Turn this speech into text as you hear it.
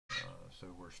So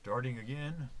we're starting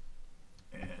again,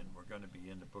 and we're going to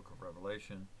be in the book of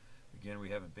Revelation. Again,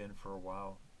 we haven't been for a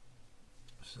while.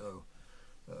 So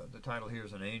the title here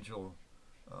is An Angel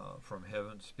from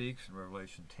Heaven Speaks in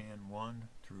Revelation 10:1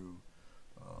 through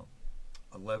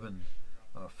 11:5.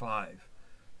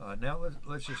 Now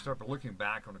let's just start by looking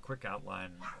back on a quick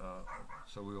outline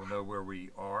so we will know where we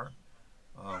are.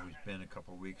 We've been a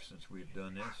couple of weeks since we have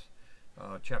done this.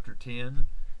 Chapter 10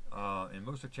 and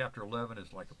most of chapter 11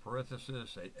 is like a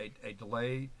parenthesis, a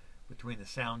delay between the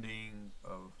sounding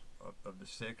of the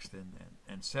sixth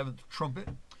and seventh trumpet.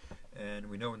 And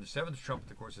we know in the seventh trumpet,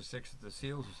 of course, the sixth is the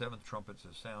seals, the seventh trumpet is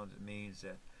the sound. It means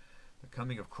that the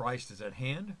coming of Christ is at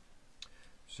hand.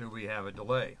 So we have a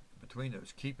delay between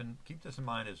those. Keep this in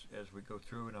mind as we go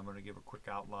through, and I'm going to give a quick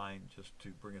outline just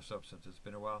to bring us up since it's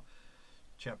been a while.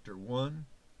 Chapter 1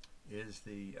 is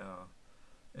the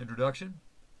introduction.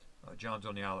 John's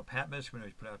on the Isle of Patmos. We know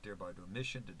he's put out there by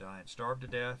Domitian to die and starve to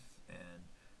death, and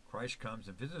Christ comes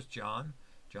and visits John.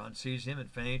 John sees him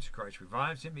and faints. Christ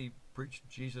revives him.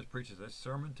 Jesus preaches a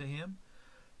sermon to him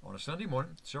on a Sunday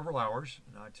morning, several hours,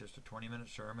 not just a 20-minute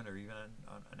sermon or even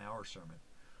an hour sermon.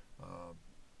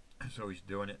 So he's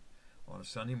doing it on a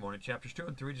Sunday morning. Chapters 2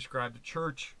 and 3 describe the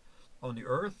church on the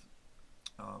earth,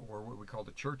 or what we call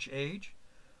the church age.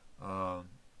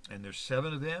 And there's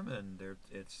 7 of them, and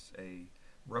it's a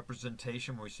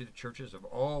representation when we see the churches of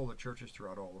all the churches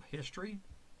throughout all of history.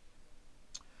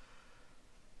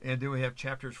 And then we have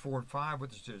chapters 4 and 5,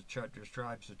 which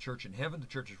describes the church in heaven. The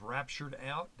church is raptured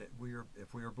out. That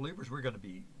if we are believers, we're going to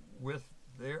be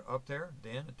up there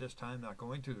then at this time, not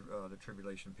going through the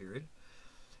tribulation period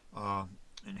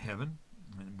in heaven,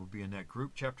 and we'll be in that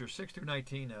group. Chapters 6 through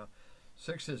 19. Now,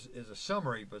 6 is a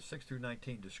summary, but 6 through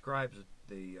 19 describes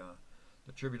the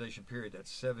tribulation period, that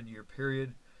 7-year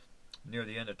period near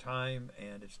the end of time,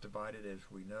 and it's divided,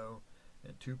 as we know,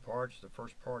 in 2 parts. The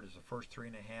first part is the first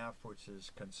 3.5, which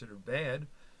is considered bad,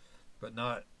 but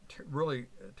not really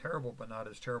terrible, but not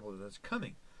as terrible as it's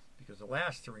coming, because the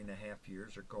last 3.5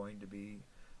 years are going to be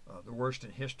the worst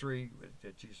in history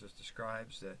that Jesus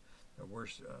describes, that the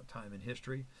worst time in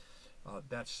history.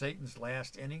 That's Satan's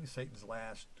last inning, Satan's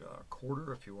last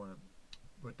quarter, if you want to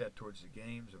put that towards the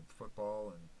games of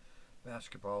football and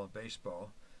basketball and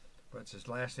baseball. But it's his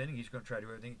last inning. He's going to try to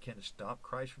do everything he can to stop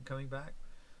Christ from coming back.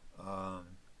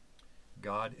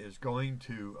 God is going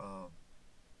to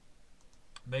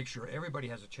make sure everybody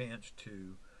has a chance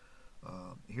to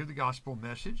hear the gospel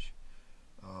message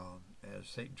as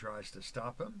Satan tries to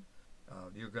stop him.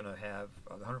 You're going to have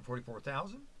the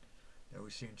 144,000 that we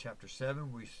see in chapter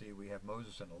 7. We have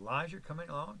Moses and Elijah coming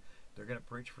along. They're going to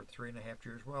preach for 3.5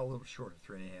 years. Well, a little short of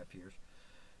 3.5 years.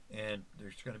 And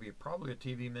there's going to be probably a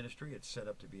TV ministry. It's set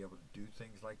up to be able to do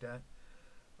things like that.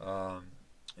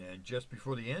 And just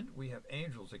before the end, we have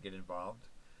angels that get involved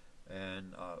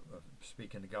and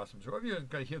speak in the gospel. So you're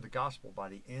going to hear the gospel by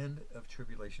the end of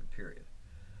tribulation period.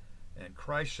 And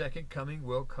Christ's second coming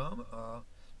will come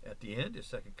at the end. His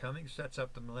second coming sets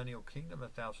up the millennial kingdom, a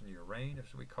 1,000-year reign,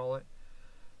 as we call it.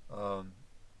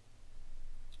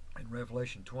 In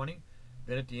Revelation 20.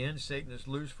 Then at the end, Satan is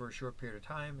loose for a short period of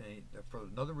time, and for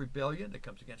another rebellion that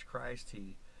comes against Christ,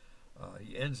 he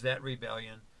ends that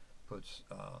rebellion, puts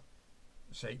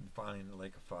Satan finally in the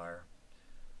lake of fire.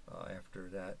 After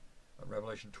that,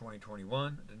 Revelation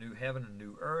 20:21, the new heaven and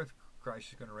new earth,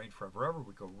 Christ is going to reign forever.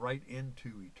 We go right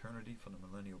into eternity from the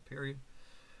millennial period.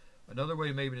 Another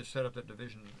way maybe to set up that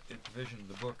division of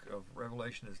the book of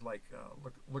Revelation is like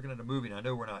looking at a movie. And I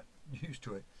know we're not used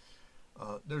to it.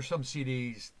 There's some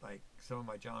CDs, like some of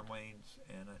my John Wayne's,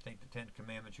 and I think the 10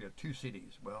 Commandments, you have 2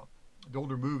 CDs. Well, the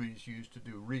older movies used to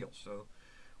do reels, so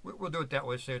we'll do it that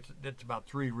way. So it's about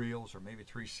 3 reels or maybe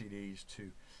 3 CDs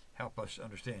to help us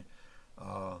understand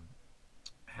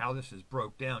how this is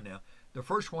broke down. Now, the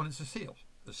first one is the seals.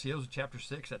 The seals of chapter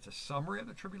 6, that's a summary of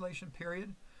the tribulation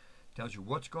period. Tells you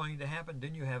what's going to happen.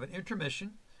 Then you have an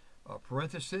intermission, a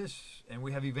parenthesis, and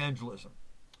we have evangelism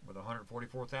with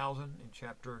 144,000 in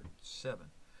chapter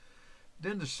 7.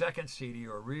 Then the second CD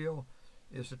or reel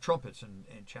is the trumpets in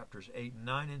chapters 8 and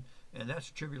 9, and that's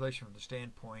the tribulation from the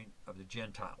standpoint of the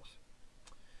Gentiles.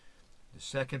 The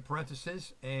second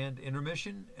parenthesis and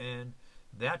intermission, and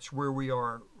that's where we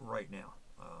are right now.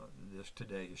 This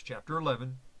today is chapter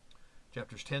 11,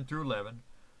 chapters 10 through 11,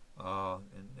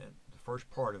 and the first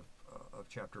part of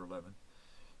chapter 11.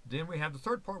 Then we have the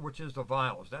third part, which is the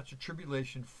vials. That's a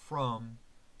tribulation from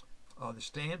the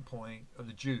standpoint of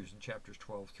the Jews in chapters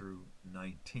 12 through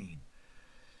 19.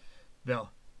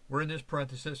 Now, we're in this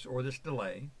parenthesis or this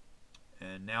delay,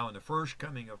 and now in the first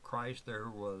coming of Christ, there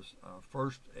was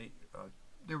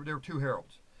there were 2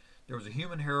 heralds. There was a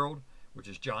human herald, which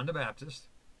is John the Baptist,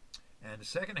 and the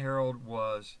second herald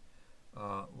was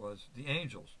the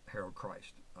angels herald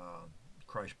Christ,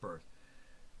 Christ's birth.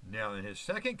 Now, in his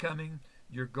second coming,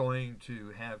 you're going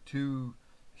to have two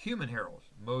human heralds,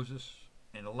 Moses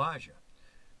and Elijah.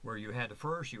 Where you had the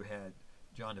first, you had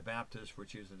John the Baptist,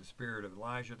 which is in the spirit of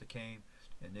Elijah that came,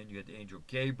 and then you had the angel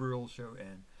Gabriel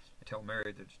and tell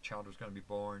Mary that the child was going to be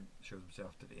born, shows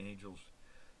himself to the angels,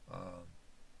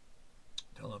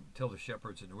 tell the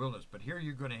shepherds in the wilderness. But here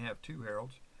you're going to have two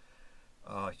heralds,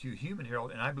 two human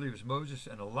heralds, and I believe it's Moses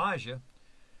and Elijah,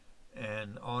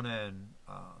 and on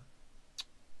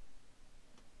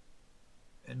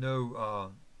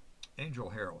no angel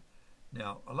herald.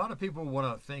 Now, a lot of people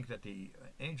want to think that the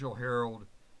angel herald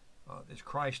is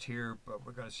Christ here, but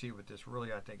we're going to see what this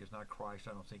really, I think, is not Christ.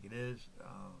 I don't think it is.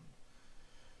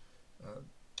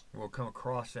 We'll come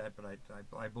across that, but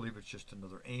I believe it's just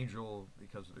another angel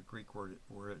because of the Greek word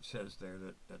where it says there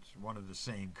that's one of the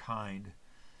same kind.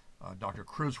 Dr.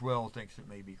 Criswell thinks it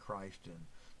may be Christ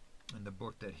in the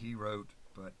book that he wrote,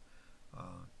 but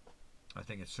I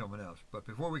think it's someone else. But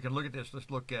before we can look at this, let's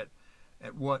look at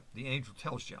what the angel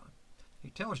tells John. He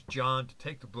tells John to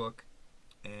take the book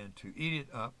and to eat it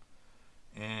up,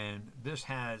 and this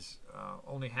has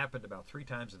only happened about 3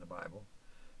 times in the Bible.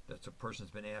 That a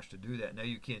person's been asked to do that. Now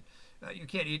you can't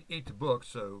eat the book.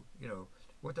 So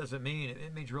what does it mean?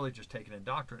 It means really just taking in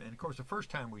doctrine. And of course, the first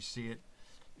time we see it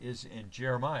is in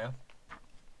Jeremiah.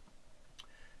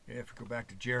 If we go back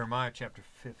to Jeremiah chapter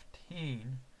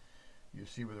 15, you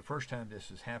see where the first time this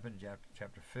has happened.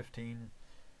 Chapter 15.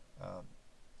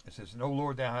 It says, "And O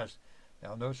Lord, thou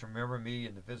knowest, remember me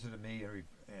and the visit of me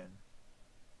and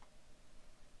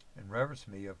reverence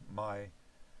me of my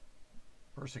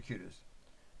persecutors.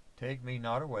 Take me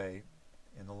not away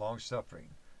in the long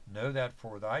suffering. Know that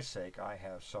for thy sake I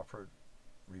have suffered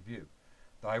rebuke.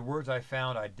 Thy words I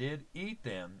found, I did eat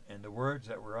them, and the words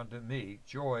that were unto me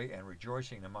joy and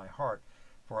rejoicing in my heart.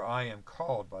 For I am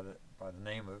called by the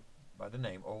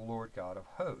name, O Lord God of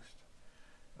hosts."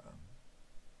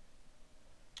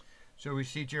 So we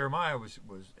see Jeremiah was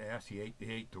asked. He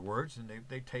ate the words, and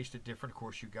they tasted different. Of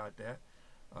course, you got that.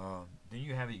 Then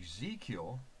you have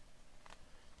Ezekiel.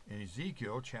 In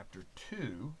Ezekiel chapter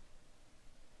 2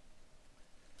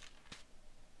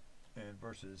 and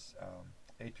verses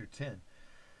 8 through 10.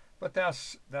 "But thou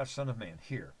son of man,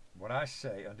 hear what I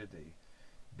say unto thee.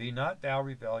 Be not thou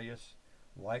rebellious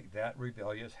like that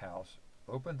rebellious house.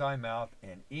 Open thy mouth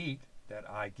and eat that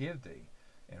I give thee.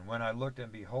 And when I looked,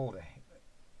 and behold,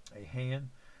 a hand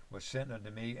was sent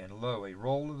unto me, and lo, a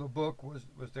roll of the book was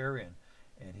therein.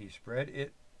 And he spread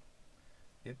it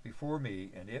before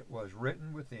me, and it was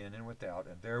written within and without,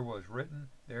 and there was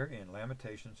written therein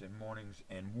lamentations and mournings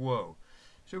and woe."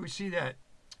 So we see that,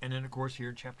 and then of course here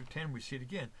in chapter 10 we see it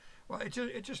again. Well, it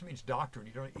just means doctrine.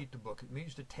 You don't eat the book. It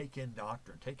means to take in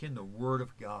doctrine, take in the Word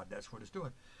of God. That's what it's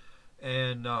doing,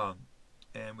 and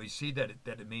we see that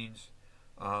it means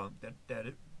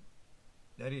that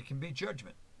it can be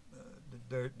judgment.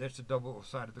 That's the double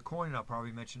side of the coin, and I'll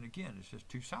probably mention it again. It's just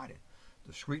two-sided.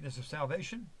 The sweetness of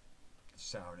salvation,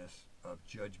 sourness of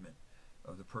judgment,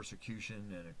 of the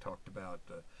persecution, and it talked about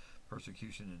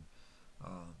persecution,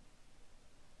 and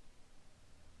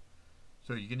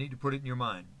so you need to put it in your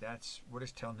mind. That's what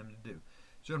it's telling them to do.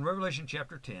 So in Revelation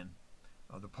chapter 10,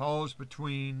 the pause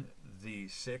between the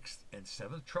 6th and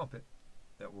 7th trumpet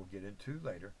that we'll get into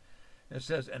later, it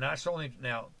says, "And I saw him."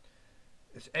 Now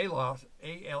it's allos,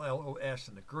 A-L-L-O-S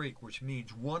in the Greek, which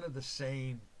means one of the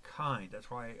same kind. That's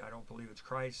why I don't believe it's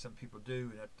Christ. Some people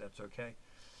do, and that's okay.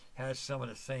 Has some of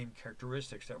the same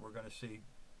characteristics that we're going to see.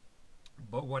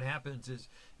 But what happens is,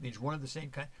 it means one of the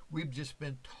same kind. We've just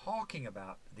been talking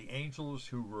about the angels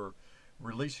who were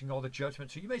releasing all the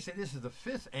judgment. So you may say this is the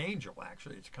 5th angel,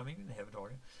 actually. It's coming into heaven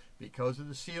talking, because of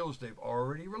the seals they've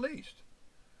already released.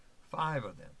 5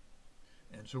 of them.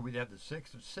 And so we'd have the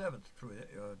 6th and 7th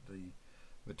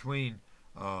between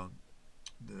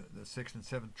the 6th and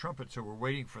 7th trumpet. So we're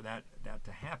waiting for that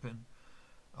to happen.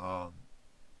 And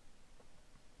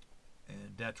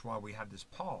that's why we have this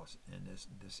pause in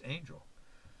this angel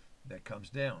that comes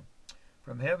down.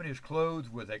 From heaven he was clothed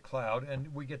with a cloud,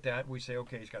 and we get that. We say,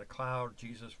 okay, he's got a cloud.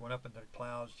 Jesus went up into the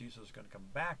clouds. Jesus is going to come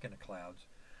back in the clouds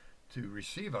to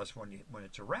receive us when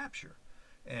it's a rapture.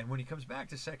 And when he comes back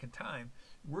the second time,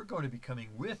 we're going to be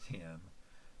coming with him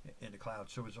in the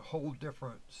clouds. So it's a whole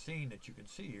different scene that you can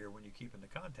see here when you keep in the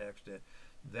context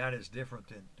that is different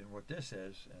than what this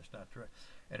is, and it's not true.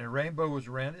 "And a rainbow was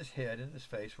around his head, and his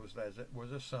face was as it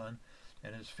was a sun,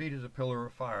 and his feet as a pillar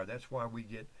of fire." That's why we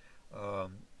get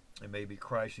it may be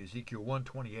Christ, Ezekiel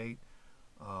 1:28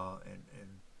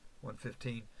 and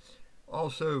 1:15.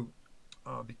 Also,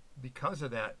 because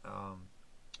of that,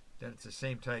 that it's the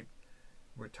same type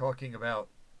we're talking about.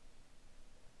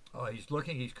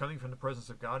 He's coming from the presence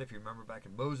of God. If you remember back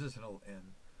in Moses and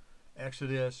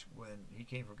Exodus, when he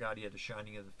came from God, he had the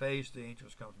shining of the face. The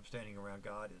angels come from standing around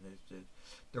God, and it's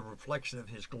the reflection of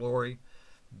his glory.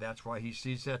 That's why he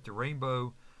sees that. The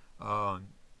rainbow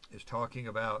is talking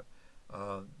about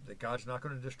that God's not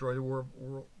going to destroy the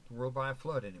world by a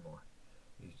flood anymore.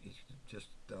 He's just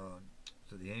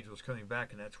so the angel is coming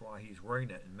back, and that's why he's wearing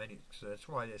that. So that's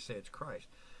why they say it's Christ.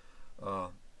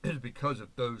 Is because of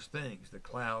those things: the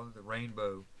cloud, the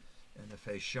rainbow, and the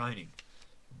face shining.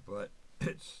 But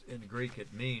it's in Greek,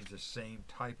 it means the same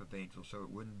type of angel, so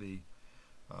it wouldn't be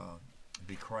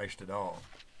Christ at all.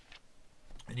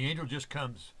 And the angel just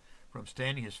comes from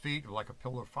standing his feet like a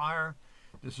pillar of fire.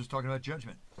 This is talking about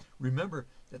judgment. Remember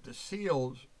that the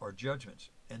seals are judgments,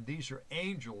 and these are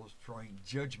angels throwing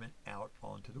judgment out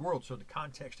onto the world. So in the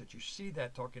context that you see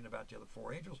that talking about the other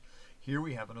four angels, here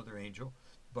we have another angel,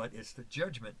 but it's the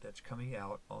judgment that's coming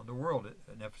out on the world,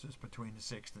 an emphasis between the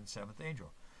sixth and seventh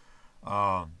angel.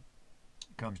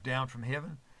 Comes down from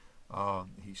heaven.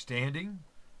 He's standing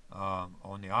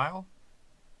on the aisle,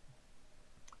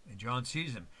 and John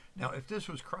sees him. Now, if this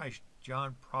was Christ,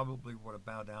 John probably would have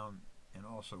bowed down and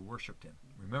also worshipped him.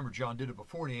 Remember, John did it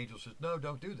before, and the angel says, no,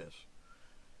 don't do this,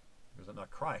 because I'm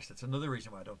not Christ. That's another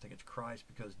reason why I don't think it's Christ,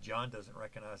 because John doesn't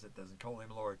recognize it, doesn't call him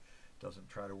Lord, doesn't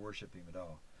try to worship him at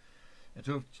all. And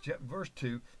so, verse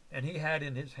 2, and he had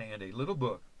in his hand a little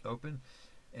book open,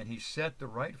 and he set the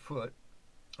right foot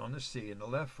on the sea and the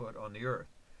left foot on the earth.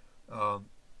 The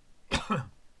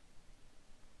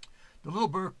little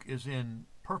book is in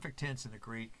perfect tense in the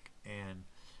Greek, and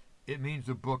it means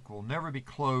the book will never be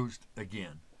closed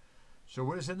again. So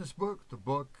what is in this book?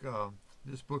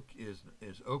 This book is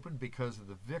open because of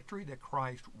the victory that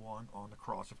Christ won on the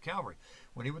cross of Calvary.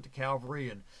 When he went to Calvary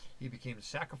and he became the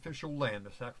sacrificial lamb,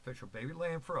 the sacrificial baby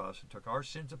lamb for us, and took our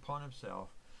sins upon himself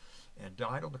and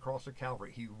died on the cross of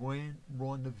Calvary, he won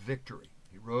the victory.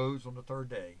 He rose on the third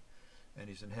day, and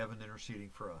he's in heaven interceding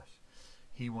for us.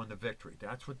 He won the victory.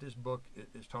 That's what this book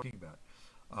is talking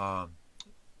about.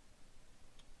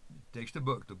 It takes the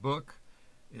book. The book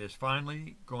is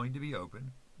finally going to be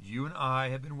open. You and I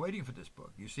have been waiting for this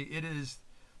book. You see, it is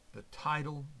the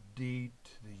title deed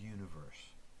to the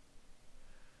universe.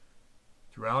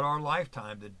 Throughout our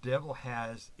lifetime, the devil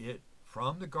has it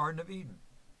from the Garden of Eden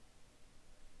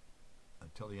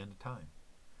until the end of time.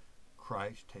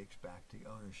 Christ takes back the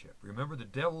ownership. Remember, the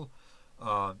devil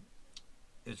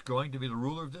is going to be the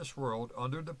ruler of this world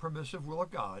under the permissive will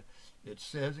of God. It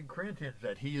says in Corinthians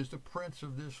that he is the prince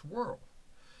of this world.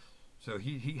 So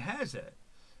he has that.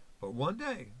 But one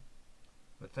day,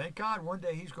 but thank God, one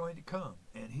day he's going to come,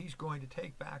 and he's going to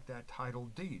take back that title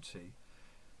deed, see?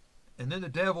 And then the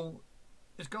devil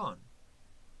is gone.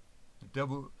 The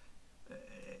devil,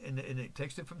 and it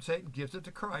takes it from Satan, gives it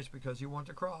to Christ because he wants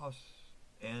the cross.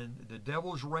 And the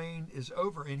devil's reign is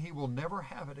over, and he will never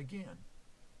have it again,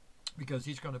 because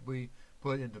he's going to be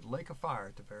put into the lake of fire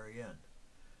at the very end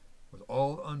with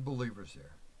all the unbelievers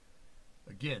there.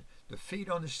 Again, the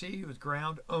feet on the sea was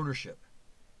ground ownership.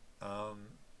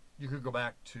 You could go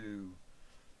back to,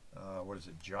 what is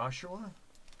it, Joshua?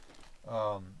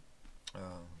 What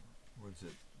is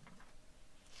it?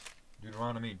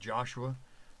 Deuteronomy, Joshua.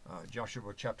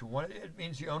 Joshua chapter 1. It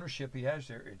means the ownership he has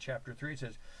there. In chapter 3 it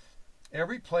says,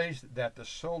 every place that the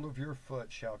sole of your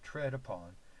foot shall tread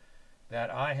upon, that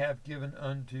I have given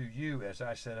unto you, as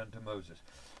I said unto Moses.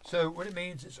 So what it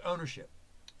means is ownership.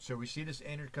 So we see this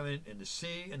angel come in the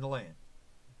sea and the land.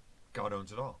 God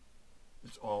owns it all.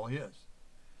 It's all his.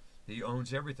 He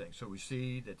owns everything. So we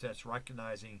see that that's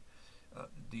recognizing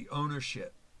the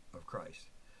ownership of Christ.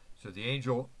 So the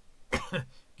angel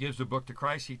gives the book to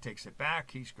Christ. He takes it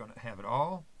back. He's going to have it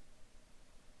all.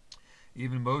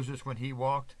 Even Moses, when he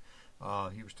walked,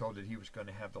 he was told that he was going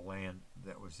to have the land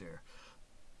that was there.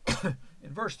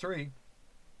 In verse 3,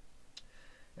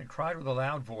 and cried with a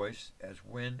loud voice as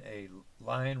when a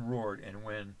lion roared, and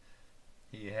when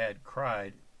he had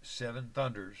cried, 7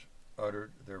 thunders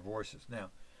uttered their voices. Now,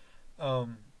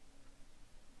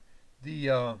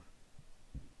 the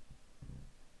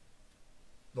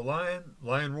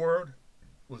lion roared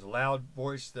was a loud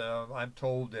voice. I'm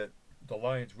told that the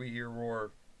lions we hear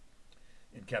roar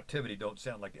in captivity don't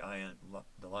sound like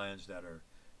the lions that are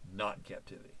not in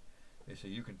captivity. They say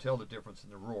you can tell the difference in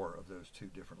the roar of those two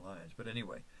different lions. But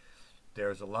anyway,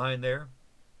 there's a lion there.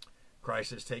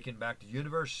 Christ has taken back the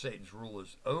universe. Satan's rule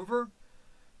is over,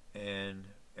 and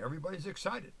everybody's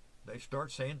excited. They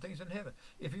start saying things in heaven.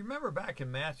 If you remember back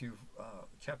in Matthew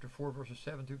chapter 4, verses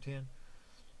 7 through 10,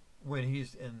 when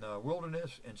he's in the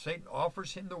wilderness and Satan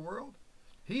offers him the world,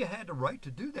 he had the right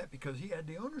to do that because he had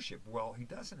the ownership. Well, he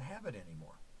doesn't have it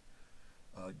anymore.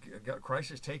 Christ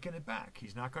has taken it back.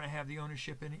 He's not going to have the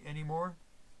ownership anymore.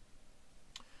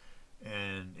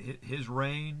 And his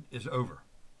reign is over.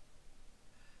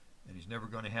 And he's never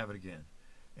going to have it again.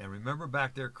 And remember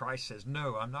back there, Christ says,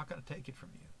 no, I'm not going to take it from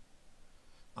you.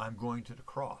 I'm going to the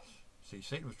cross. See,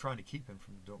 Satan was trying to keep him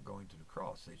from going to the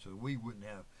cross. See, so we wouldn't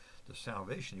have the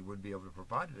salvation. He wouldn't be able to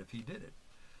provide it if he did it.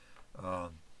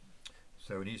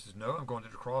 So he says, no, I'm going to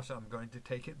the cross. I'm going to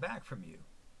take it back from you.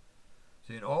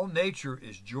 See, and all nature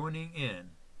is joining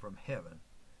in from heaven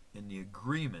in the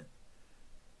agreement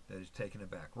that is taking it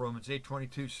back. Romans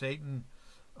 8:22, Satan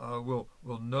will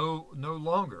no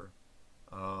longer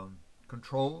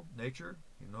control nature.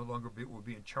 He no longer will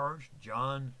be in charge.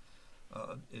 John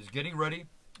is getting ready.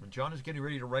 And John is getting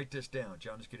ready to write this down.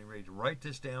 John is getting ready to write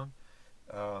this down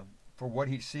for what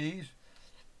he sees.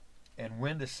 And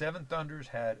when the seven thunders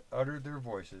had uttered their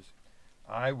voices,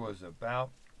 I was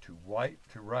about to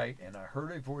write, and I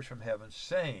heard a voice from heaven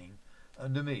saying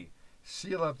unto me,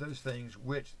 seal up those things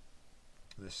which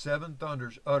the seven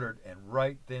thunders uttered, and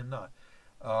write them not.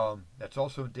 That's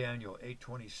also Daniel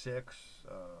 8:26,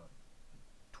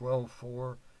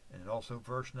 12:4, and also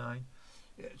verse 9.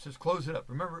 It says, close it up.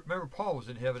 Remember, Paul was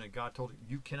in heaven, and God told him,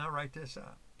 you cannot write this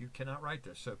out. You cannot write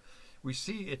this. So we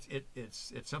see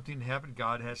it's something that happened.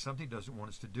 God has something, doesn't want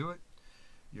us to do it.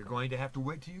 You're going to have to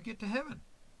wait till you get to heaven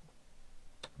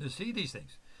to see these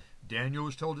things. Daniel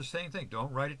was told the same thing.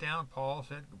 Don't write it down. Paul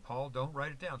said, Paul, don't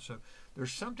write it down. So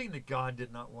there's something that God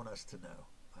did not want us to know.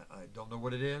 I don't know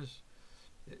what it is.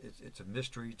 It's a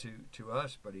mystery to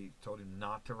us, but he told him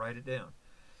not to write it down.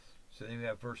 So then we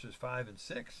have verses 5 and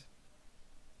 6.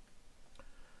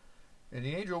 And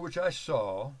the angel which I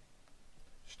saw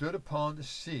stood upon the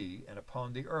sea and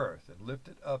upon the earth, and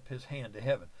lifted up his hand to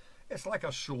heaven. It's like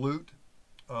a salute.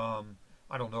 I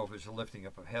don't know if it's a lifting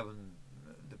up of heaven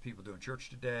that people do in church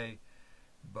today,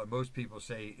 but most people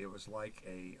say it was like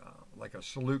a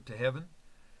salute to heaven.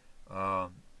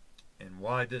 And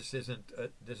why this isn't,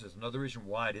 this is another reason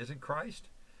why it isn't Christ.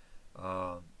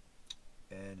 And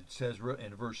it says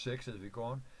in verse 6 as we go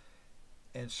on,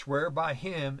 and swear by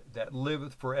him that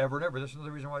liveth forever and ever. This is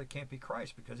another reason why it can't be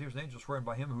Christ, because he was an angel swearing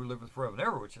by him who liveth forever and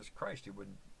ever, which is Christ. He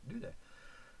wouldn't do that.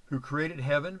 Who created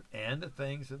heaven and the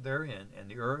things that therein, and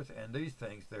the earth and these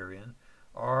things therein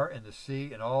are, and the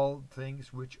sea and all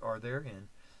things which are therein,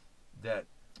 that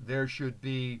there should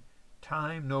be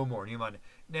time no more.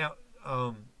 Now,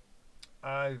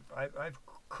 I've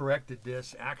corrected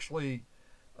this. Actually,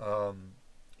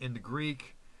 in the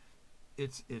Greek,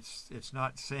 it's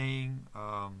not saying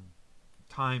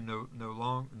time no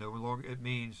longer. It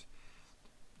means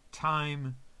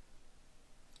time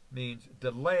means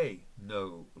delay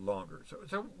no longer.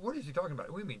 So what is he talking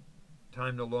about? We mean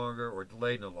time no longer or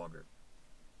delay no longer.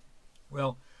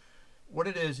 Well, what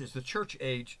it is the church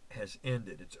age has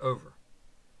ended. It's over.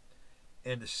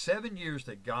 And the 7 years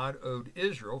that God owed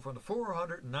Israel from the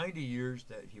 490 years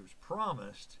that he was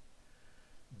promised,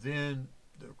 then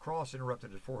the cross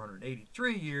interrupted at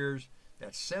 483 years.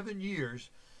 That's 7 years.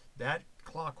 That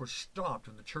clock was stopped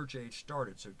when the church age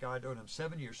started. So God owed him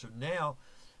 7 years. So now,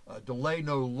 delay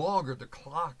no longer. The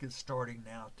clock is starting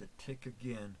now to tick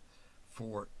again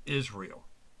for Israel,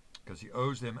 because he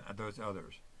owes them those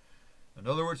others. In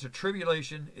other words, the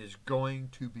tribulation is going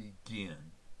to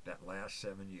begin that last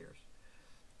 7 years.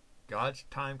 God's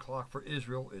time clock for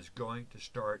Israel is going to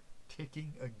start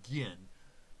ticking again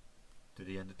to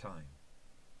the end of time.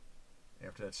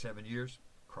 After that 7 years,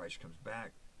 Christ comes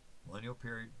back, millennial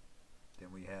period,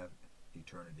 then we have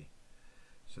eternity.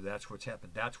 So that's what's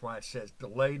happened. That's why it says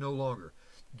delay no longer.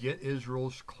 Get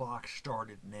Israel's clock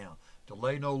started now.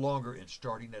 Delay no longer in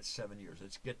starting that 7 years.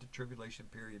 Let's get the tribulation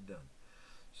period done.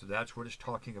 So that's what it's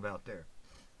talking about there.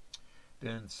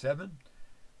 Then 7,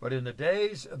 but in the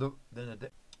days of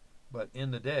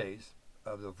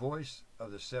the voice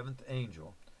of the seventh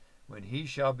angel, when he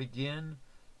shall begin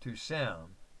to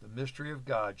sound, the mystery of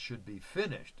God should be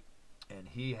finished, and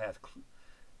he hath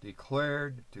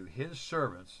declared to his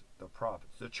servants the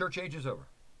prophets. The church age is over.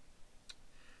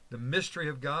 The mystery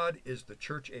of God is the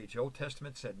church age. The Old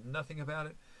Testament said nothing about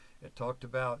it. It talked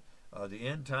about the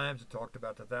end times. It talked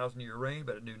about the 1,000-year reign,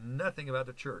 but it knew nothing about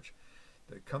the church,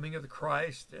 the coming of the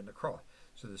Christ and the cross.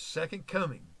 So the second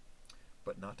coming,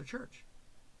 but not the church.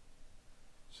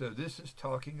 So this is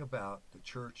talking about the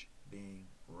church being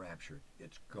raptured.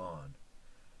 It's gone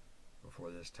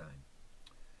before this time.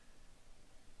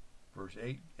 Verse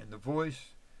 8, and the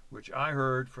voice which I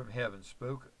heard from heaven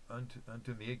spoke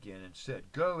unto me again, and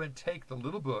said, go and take the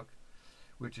little book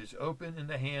which is open in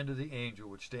the hand of the angel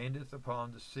which standeth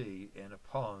upon the sea and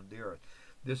upon the earth.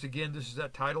 This again, this is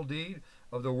that title deed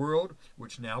of the world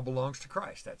which now belongs to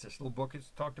Christ. That's this little book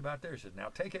it's talked about there. It says, now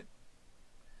take it.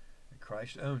 And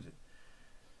Christ owns it.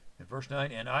 In verse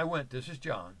 9, and I went, this is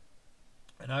John,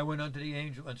 and I went unto the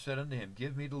angel and said unto him,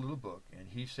 give me the little book. And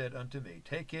he said unto me,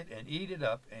 take it and eat it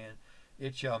up, and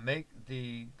it shall make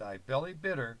thy belly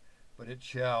bitter, but it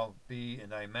shall be in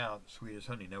thy mouth sweet as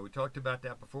honey. Now, we talked about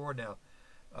that before. Now,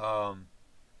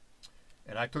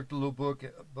 and I took the little book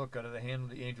out of the hand of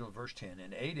the angel in verse 10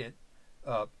 and ate it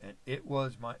up, and it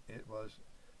was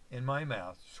in my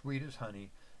mouth sweet as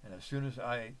honey, and as soon as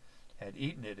I had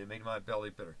eaten it, it made my belly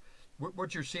bitter.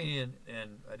 What you're seeing,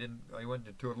 and I went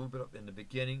into it a little bit in the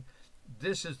beginning,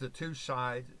 this is the two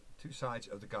sides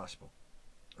of the gospel,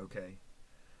 okay?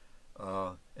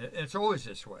 And it's always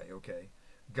this way, okay?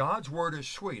 God's word is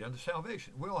sweet unto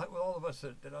salvation. All of us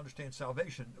that understand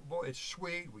salvation, boy, it's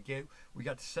sweet. We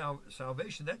got the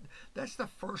salvation. That's the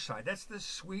first side. That's the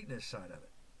sweetness side of it.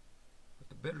 But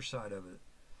the bitter side of it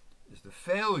is the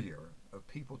failure of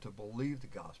people to believe the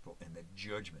gospel and the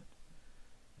judgment,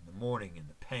 and the mourning and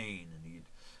the pain and the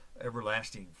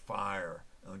everlasting fire,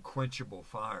 unquenchable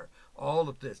fire. All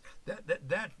of this.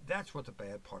 That's what the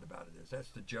bad part about it is. That's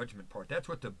the judgment part. That's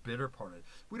what the bitter part is.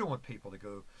 We don't want people to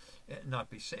go and not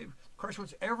be saved. Christ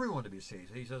wants everyone to be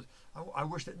saved. He says, I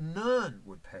wish that none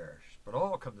would perish, but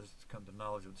all come to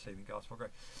knowledge of the saving gospel of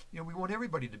Christ. You know, we want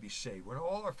everybody to be saved. We want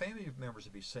all our family members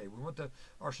to be saved. We want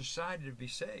our society to be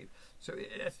saved. So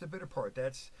that's the bitter part.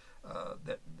 That's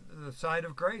the side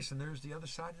of grace, and there's the other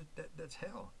side that's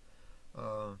hell.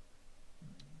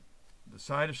 The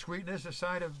side of sweetness, the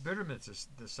side of bitterness,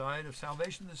 the side of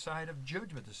salvation, the side of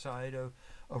judgment, the side of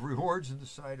rewards, and the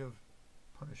side of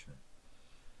punishment.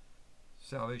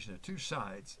 Salvation, the two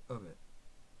sides of it.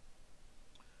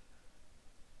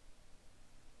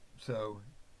 So,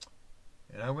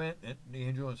 and I went, and the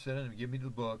angel and said unto him, give me the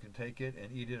book, and take it,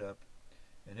 and eat it up,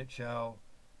 and it shall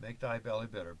make thy belly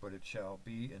bitter, but it shall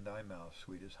be in thy mouth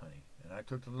sweet as honey. And I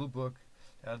took the little book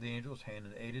out of the angel's hand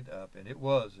and ate it up, and it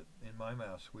was in my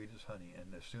mouth sweet as honey,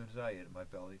 and as soon as I ate it, my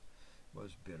belly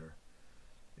was bitter.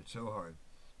 It's so hard.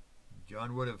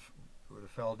 John would have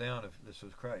fell down if this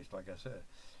was Christ, like I said.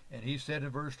 And he said in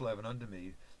verse 11 unto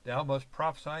me, thou must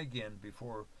prophesy again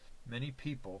before many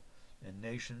people and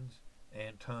nations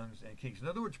and tongues and kings. In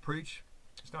other words, preach.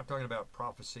 It's not talking about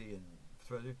prophecy,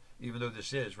 and even though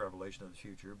this is revelation of the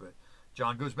future, but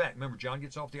John goes back. Remember, John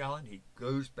gets off the island. He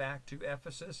goes back to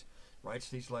Ephesus, writes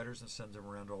these letters, and sends them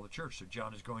around to all the church. So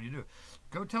John is going to do it.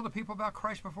 Go tell the people about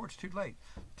Christ before it's too late.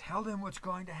 Tell them what's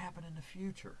going to happen in the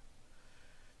future.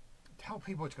 Tell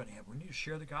people what's going to happen. We need to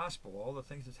share the gospel, all the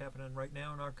things that's happening right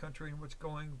now in our country and what's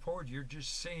going forward. You're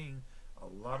just seeing a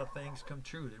lot of things come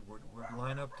true that would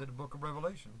line up to the book of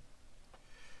Revelation.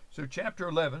 So chapter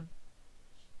 11,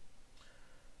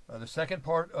 the second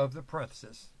part of the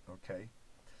parenthesis, okay,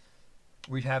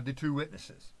 we have the two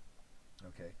witnesses,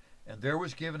 okay. And there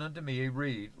was given unto me a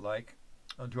reed like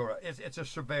unto a... It's a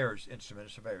surveyor's instrument,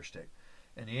 a surveyor's stick.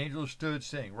 And the angel stood,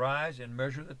 saying, rise and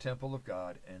measure the temple of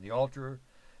God, and the altar,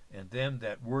 and them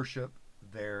that worship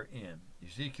therein.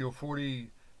 Ezekiel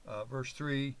 40, verse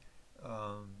 3,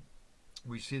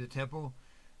 we see the temple.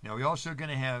 Now we're going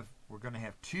to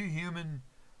have two human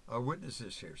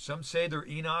witnesses here. Some say they're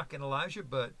Enoch and Elijah,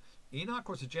 but Enoch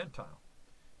was a Gentile,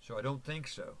 so I don't think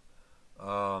so.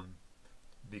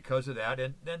 Because of that,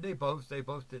 and then they both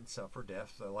didn't suffer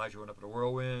death. Elijah went up in a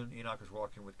whirlwind. Enoch was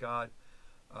walking with God.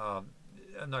 I'm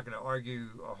not going to argue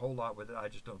a whole lot with it. I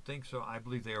just don't think so. I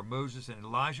believe they are Moses and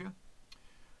Elijah.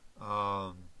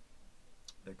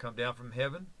 They come down from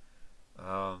heaven.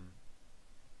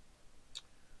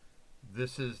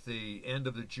 This is the end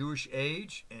of the Jewish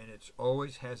age, and it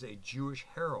always has a Jewish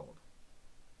herald.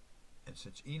 And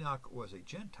since Enoch was a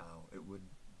Gentile, it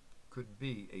couldn't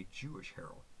be a Jewish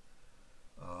herald.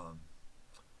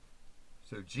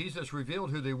 So Jesus revealed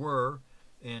who they were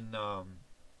in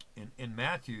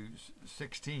Matthew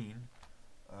 16,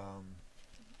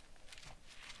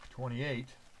 28.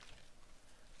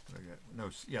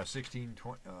 16,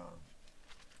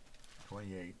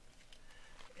 28.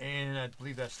 And I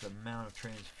believe that's the Mount of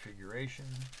Transfiguration.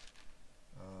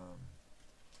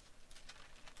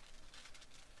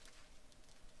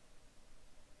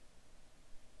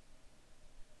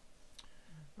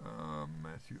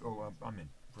 Matthew, I'm in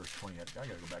verse 20. I got to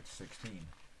go back to 16.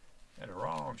 Had a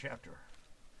wrong chapter.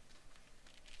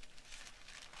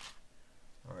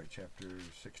 All right, chapter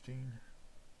 16,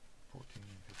 14,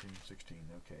 15, 16.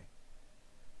 Okay.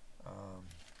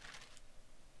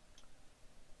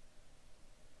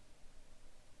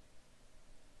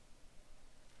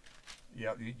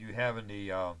 Yeah, you have in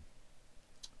the what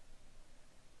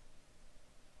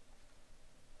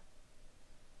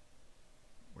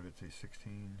did it say?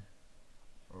 16.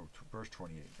 Oh, verse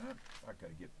 28. I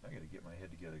gotta get my head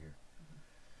together here.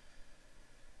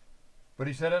 But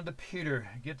he said unto Peter,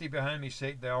 Get thee behind me,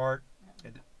 Satan, thou art.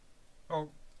 Oh,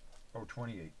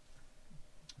 28.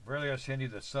 Verily I say unto you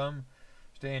that some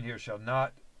staying here shall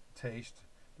not taste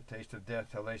the taste of death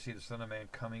till they see the Son of Man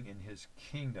coming in his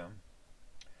kingdom.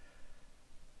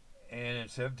 And in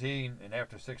 17, and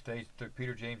after 6 days took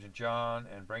Peter, James, and John,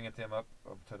 and bringeth them up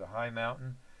to the high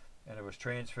mountain, and it was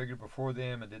transfigured before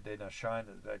them, and did they not shine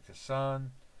like the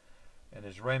sun, and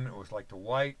his raiment was like the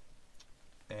white,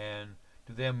 and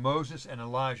to them Moses and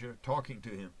Elijah talking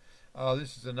to him.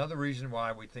 This is another reason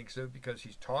why we think so, because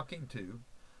he's talking to,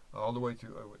 all the way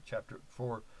through chapter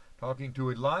 4, talking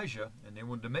to Elijah, and they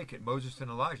wanted to make it Moses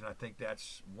and Elijah. And I think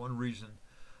that's one reason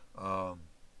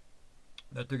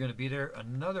that they're going to be there.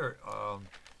 Another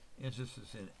instance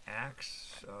is in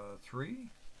Acts 3. Let's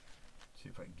see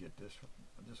if I can get this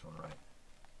one right.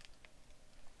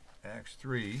 Acts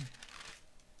 3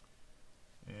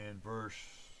 and verse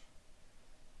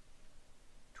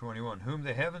 21. Whom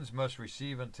the heavens must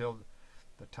receive until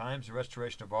the times of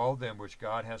restoration of all them which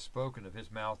God has spoken of his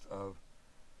mouth of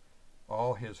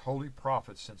all his holy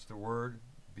prophets since the word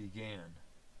began.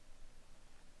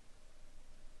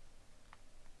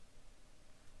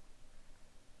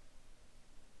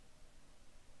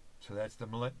 So that's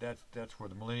where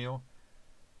the millennial.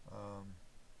 I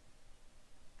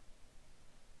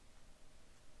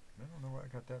don't know where I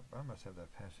got that. I must have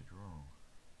that passage wrong.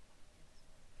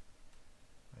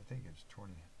 I think it's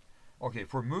 20. Okay,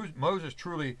 for Moses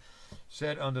truly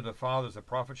said unto the fathers, the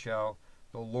prophet shall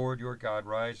the Lord your God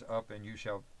rise up, and you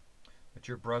shall, that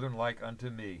your brethren like unto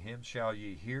me, him shall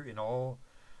ye hear in all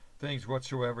things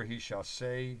whatsoever he shall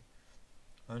say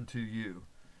unto you.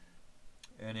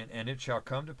 And it shall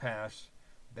come to pass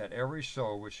that every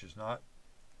soul which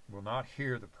will not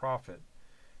hear the prophet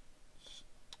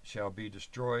shall be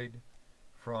destroyed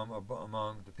from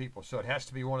among the people. So it has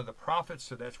to be one of the prophets,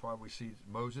 so that's why we see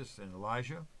Moses and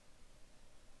Elijah.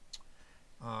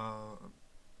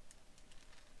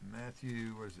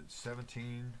 Matthew, was it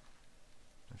 17?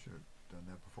 I should have done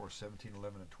that before. 17,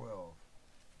 11, and 12.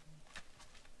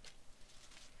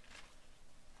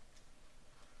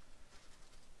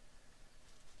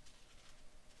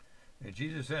 And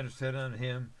Jesus said unto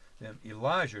him, then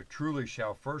Elijah truly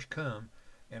shall first come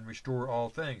and restore all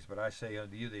things. But I say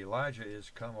unto you, that Elijah is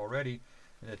come already,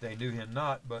 and that they knew him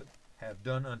not, but have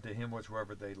done unto him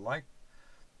whatsoever they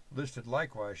listed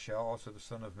likewise shall also the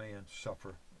Son of Man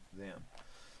suffer them.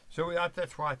 So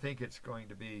that's why I think it's going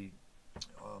to be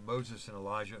Moses and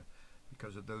Elijah,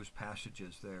 because of those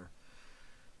passages there.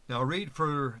 Now read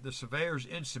for the surveyor's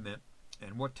instrument.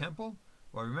 And what temple?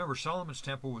 Well, remember, Solomon's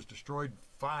temple was destroyed in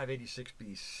 586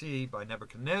 BC by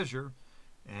Nebuchadnezzar,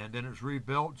 and then it was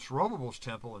rebuilt, Zerubbabel's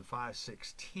temple, in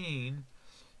 516,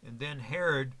 and then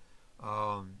Herod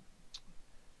got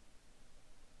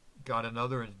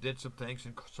another and did some things,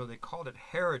 and so they called it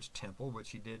Herod's temple, which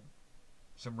he did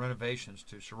some renovations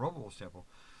to Zerubbabel's temple.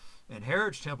 And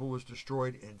Herod's temple was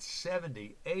destroyed in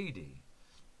 70 AD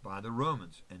by the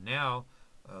Romans, and now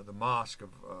the mosque of,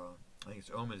 I think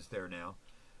it's Omen, is there now,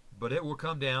 but it will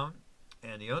come down,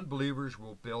 and the unbelievers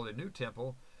will build a new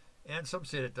temple. And some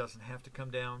said it doesn't have to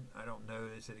come down. I don't know.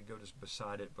 They said it go just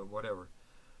beside it, but whatever.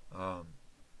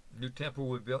 New temple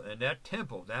will be built, and that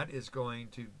temple, that is going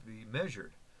to be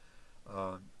measured.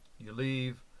 You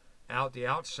leave out the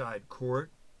outside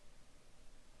court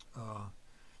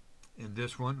in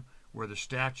this one, where the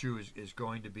statue is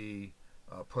going to be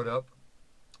put up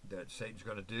that Satan's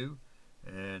going to do.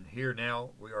 And here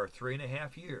now we are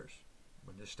 3.5 years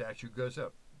when this statue goes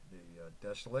up, the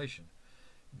desolation.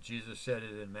 Jesus said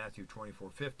it in Matthew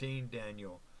 24:15,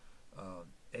 Daniel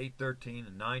 8:13,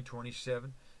 and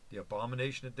 9:27. The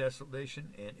abomination of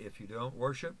desolation. And if you don't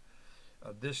worship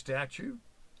this statue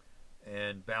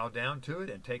and bow down to it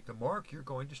and take the mark, you're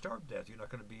going to starve to death. You're not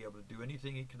going to be able to do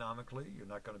anything economically. You're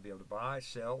not going to be able to buy,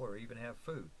 sell, or even have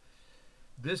food.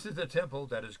 This is the temple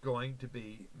that is going to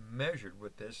be measured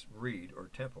with this reed or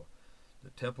temple. The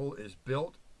temple is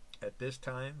built at this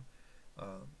time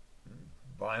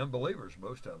by unbelievers.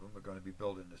 Most of them are going to be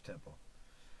built in this temple.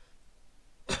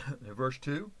 In verse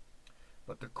 2,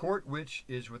 but the court which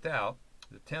is without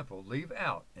the temple leave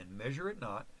out, and measure it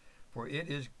not, for it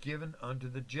is given unto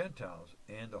the Gentiles,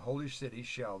 and the holy city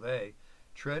shall they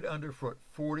tread under foot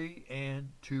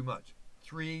 42 months,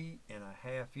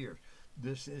 3.5 years.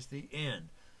 This is the end,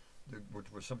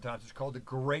 which sometimes is called the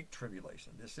Great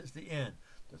Tribulation. This is the end,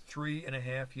 the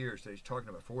 3.5 years that he's talking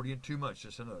about, 40 and 2 months,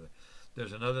 just another.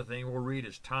 There's another thing we'll read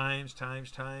is times,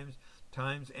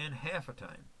 and half a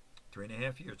time.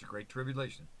 3.5 years, the Great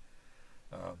Tribulation.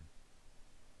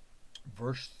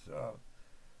 Verse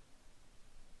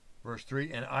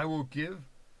 3, and I will give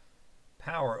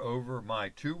power over my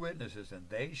 2 witnesses, and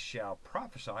they shall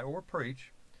prophesy or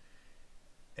preach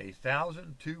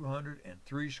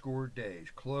 1,260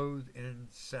 days, clothed in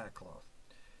sackcloth.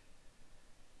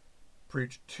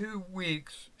 Preach 2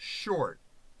 weeks short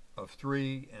of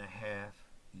 3.5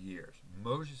 years.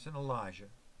 Moses and Elijah,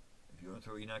 if you want to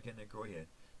throw Enoch in there, go ahead.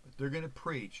 But they're going to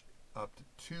preach up to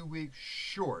 2 weeks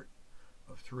short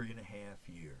of 3.5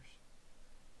 years.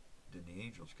 Then the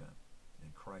angels come,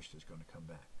 and Christ is going to come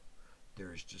back.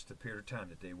 There is just a period of time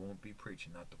that they won't be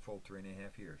preaching, not the full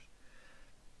 3.5 years.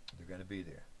 They're going to be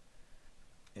there.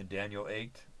 In Daniel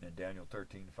 8 and Daniel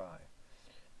 13:5.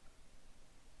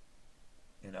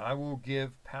 And I will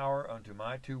give power unto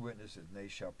my 2 witnesses, and they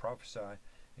shall prophesy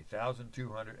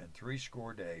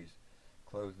 1,260 days,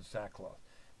 clothed in sackcloth.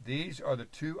 These are the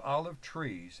 2 olive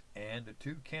trees and the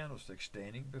 2 candlesticks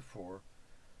standing before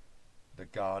the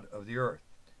God of the earth.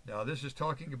 Now this is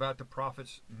talking about the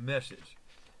prophet's message.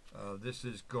 This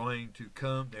is going to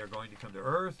come. They're going to come to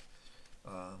earth.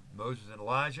 Moses and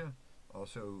Elijah,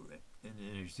 also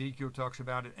in Ezekiel talks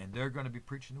about it, and they're going to be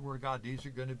preaching the word of God. These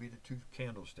are going to be the 2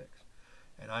 candlesticks.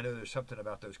 And I know there's something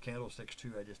about those candlesticks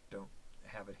too. I just don't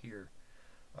have it here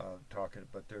talking,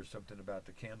 but there's something about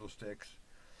the candlesticks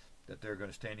that they're going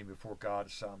to standing before God.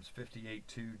 Psalms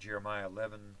 58:2, Jeremiah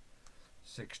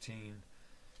 11:16,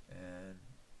 and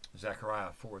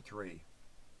Zechariah 4:3.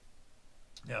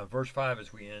 Now, verse 5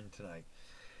 as we end tonight.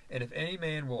 And if any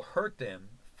man will hurt them,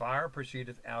 fire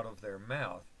proceedeth out of their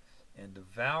mouth, and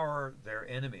devour their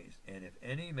enemies. And if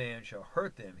any man shall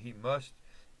hurt them, he must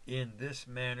in this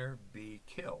manner be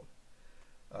killed.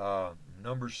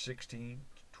 Numbers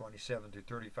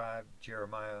 16:27-35,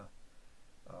 Jeremiah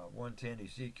 1:10,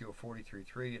 Ezekiel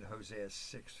 43:3, and Hosea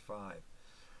 6:5.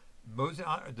 Moses,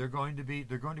 they're going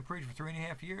to preach for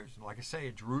 3.5 years. And like I say,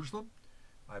 in Jerusalem,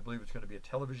 I believe it's going to be a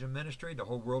television ministry. The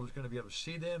whole world is going to be able to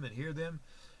see them and hear them,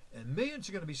 and millions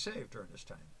are going to be saved during this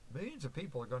time. Millions of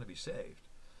people are going to be saved,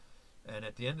 and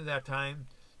at the end of that time,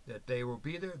 that they will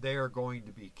be there, they are going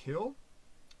to be killed.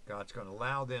 God's going to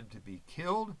allow them to be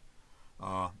killed,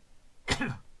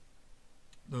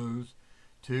 those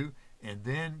 2, and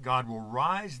then God will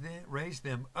raise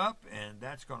them up, and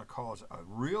that's going to cause a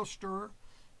real stir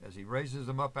as he raises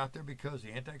them up out there, because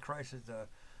the Antichrist is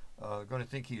going to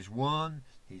think he's won.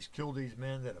 He's killed these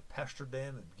men that have pestered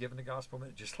them and given the gospel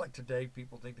message. Just like today,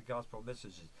 people think the gospel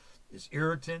message is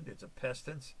irritant, it's a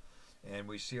pestilence, and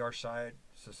we see our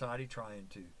society trying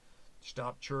to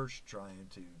stop church, trying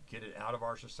to get it out of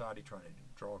our society, trying to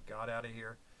draw God out of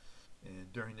here.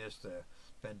 And during this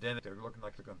pandemic, they're looking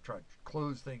like they're going to try to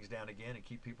close things down again and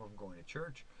keep people from going to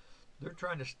church. They're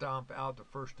trying to stomp out the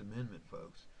First Amendment,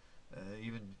 folks.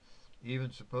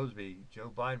 Even supposedly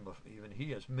Joe Biden, even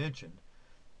he has mentioned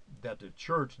that the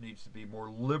church needs to be more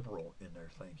liberal in their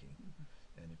thinking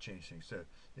and to change things. So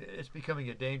it's becoming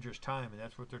a dangerous time, and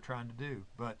that's what they're trying to do.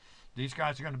 But these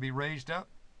guys are going to be raised up,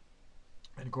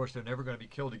 and of course they're never going to be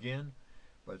killed again.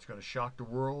 But it's going to shock the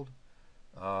world,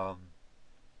 and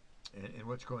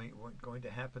what's going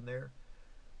to happen there.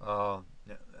 And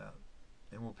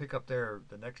we'll pick up there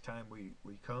the next time we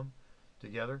come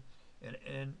together.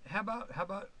 And how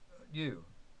about you?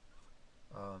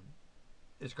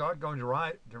 Is God going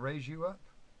to raise you up?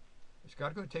 Is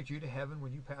God going to take you to heaven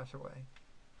when you pass away?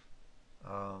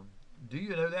 Do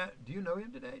you know that? Do you know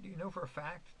Him today? Do you know for a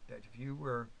fact that if you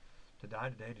were to die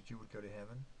today, that you would go to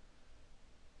heaven?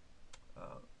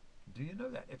 Do you know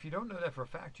that? If you don't know that for a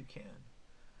fact, you can.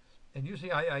 And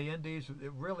usually I end these.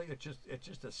 It's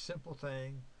just a simple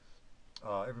thing.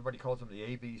 Everybody calls them the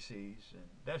ABCs, and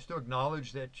that's to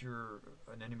acknowledge that you're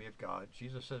an enemy of God.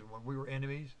 Jesus said, when we were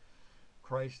enemies,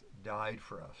 Christ died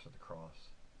for us at the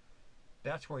cross.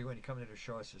 That's why when He comes in to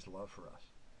show us His love for us.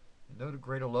 And no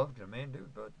greater love can a man do,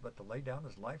 but to lay down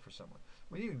his life for someone.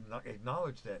 We need to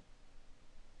acknowledge that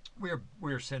we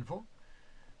are sinful.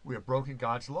 We have broken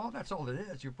God's law. That's all it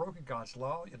is. You've broken God's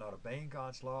law. You're not obeying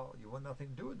God's law. You want nothing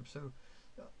to do with Him. So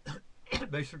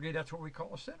basically, that's what we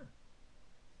call a sinner.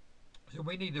 So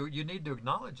you need to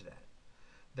acknowledge that.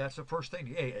 That's the first thing.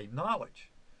 Hey, acknowledge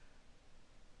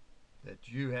that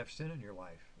you have sin in your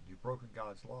life, and you've broken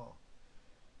God's law,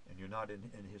 and you're not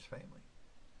in His family.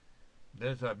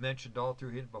 As I've mentioned all through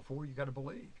Him before, you got to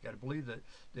believe. You got to believe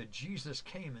that Jesus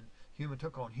came and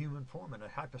took on human form in a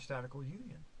hypostatical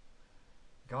union.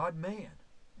 God, man,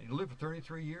 and He lived for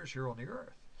 33 years here on the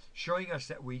earth, showing us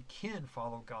that we can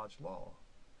follow God's law.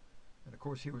 And of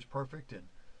course, He was perfect, and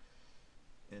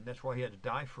And that's why he had to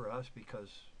die for us, because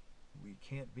we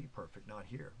can't be perfect, not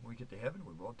here. When we get to heaven,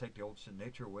 we will take the old sin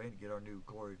nature away and get our new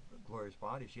glorious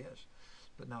bodies, yes,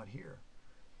 but not here.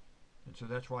 And so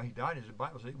that's why he died. As the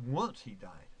Bible says, once he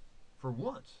died. For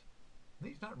once.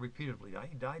 He's not repeatedly died.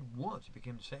 He died once. He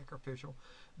became the sacrificial,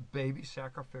 baby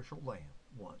sacrificial lamb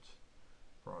once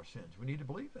for our sins. We need to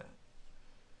believe that.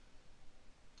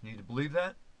 We need to believe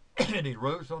that. And he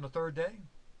rose on the third day.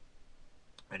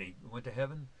 And he went to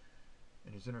heaven.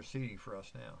 And he's interceding for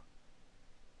us now.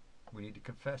 We need to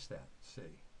confess that.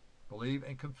 See. Believe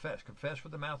and confess. Confess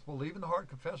with the mouth, believe in the heart,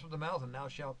 confess with the mouth, and thou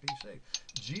shalt be saved.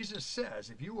 Jesus says,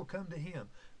 if you will come to him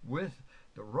with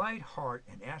the right heart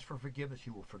and ask for forgiveness, he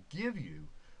will forgive you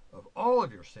of all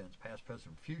of your sins, past, present,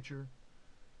 and future,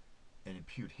 and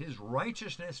impute his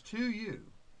righteousness to you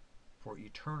for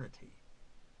eternity.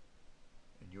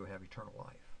 And you'll have eternal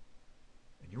life.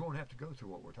 And you won't have to go through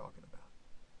what we're talking about,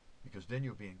 because then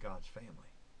you'll be in God's family.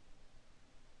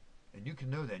 And you can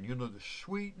know that, and you'll know the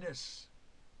sweetness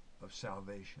of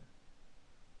salvation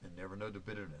and never know the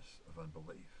bitterness of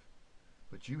unbelief.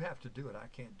 But you have to do it. I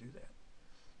can't do that.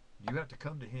 You have to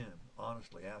come to him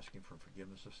honestly asking for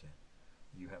forgiveness of sin.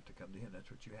 You have to come to him.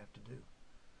 That's what you have to do.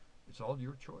 It's all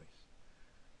your choice.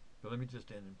 But let me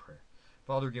just end in prayer.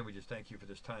 Father, again, we just thank you for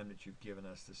this time that you've given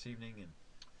us this evening. And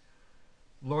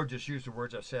Lord, just use the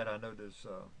words I said. I know there's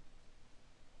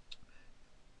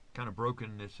kind of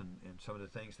brokenness and some of the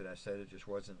things that I said. It just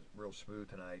wasn't real smooth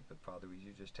tonight. But Father,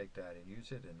 you just take that and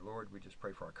use it. And Lord, we just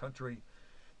pray for our country.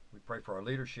 We pray for our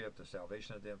leadership, the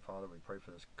salvation of them. Father, we pray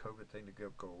for this COVID thing to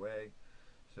go away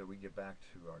so we can get back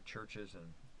to our churches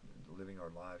and living our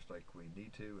lives like we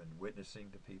need to and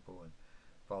witnessing to people. And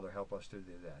Father, help us to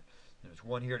do that. And there's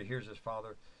one here that hears this,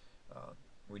 Father.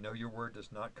 We know your word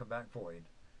does not come back void.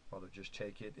 Father, just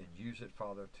take it and use it,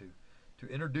 Father, to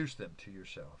introduce them to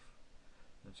yourself.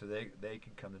 And so they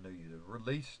can come to know you, to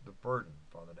release the burden,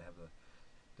 Father,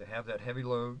 to have that heavy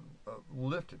load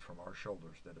lifted from our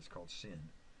shoulders that is called sin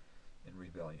and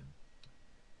rebellion.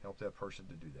 Help that person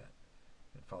to do that.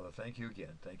 And Father, thank you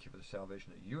again. Thank you for the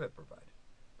salvation that you have provided.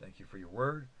 Thank you for your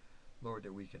word, Lord,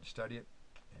 that we can study it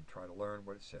and try to learn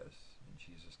what it says. In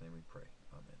Jesus' name we pray.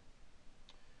 Amen.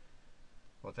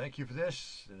 Well, thank you for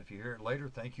this. And if you hear it later,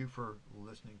 thank you for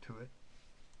listening to it.